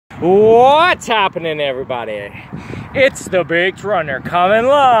What's happening, everybody? It's the Baked Runner coming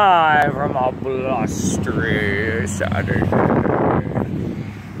live from a blustery Saturday.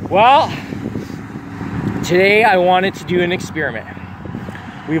 Well, today I wanted to do an experiment.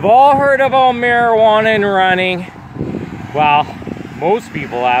 We've all heard about marijuana and running. Well, most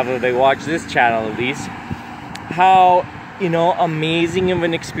people have, if they watch this channel at least. How, amazing of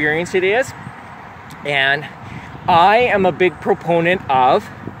an experience it is. And I am a big proponent of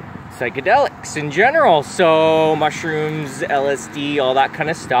psychedelics in general, so mushrooms, LSD, all that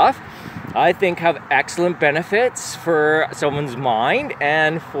kind of stuff, I think have excellent benefits for someone's mind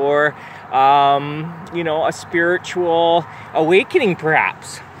and for, a spiritual awakening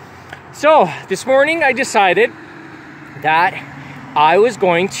perhaps. So this morning I decided that I was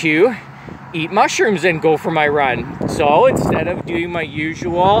going to eat mushrooms and go for my run. So instead of doing my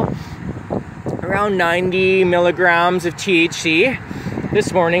usual around 90 milligrams of THC,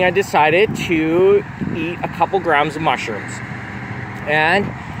 this morning I decided to eat a couple grams of mushrooms. And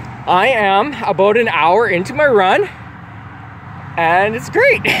I am about an hour into my run, and it's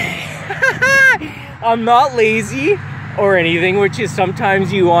great. I'm not lazy or anything, which is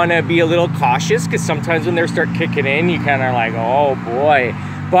sometimes you want to be a little cautious, because sometimes when they start kicking in, you kind of like, oh boy.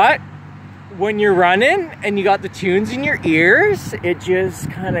 But when you're running and you got the tunes in your ears, it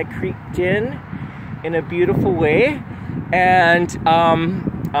just kind of creeped in a beautiful way. And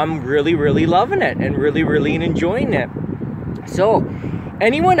I'm really loving it and really enjoying it. So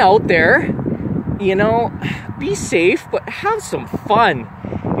anyone out there, be safe, but have some fun.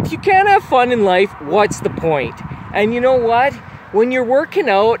 If you can't have fun in life, what's the point? And you know what? When you're working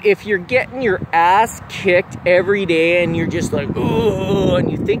out, if you're getting your ass kicked every day and you're just like, oh, and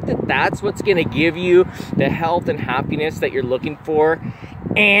you think that that's what's going to give you the health and happiness that you're looking for,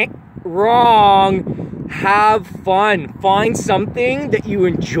 wrong. Have fun. Find something that you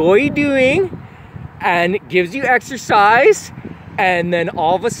enjoy doing and it gives you exercise, and then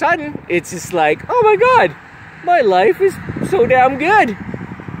all of a sudden it's just like, oh my god, my life is so damn good.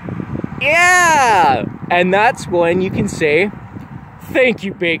 Yeah. And that's when you can say, thank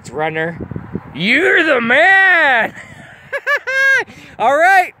you, Baked Runner. You're the man. All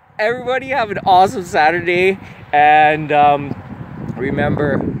right, everybody, have an awesome Saturday, and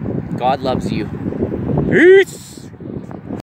remember, God loves you. Peace!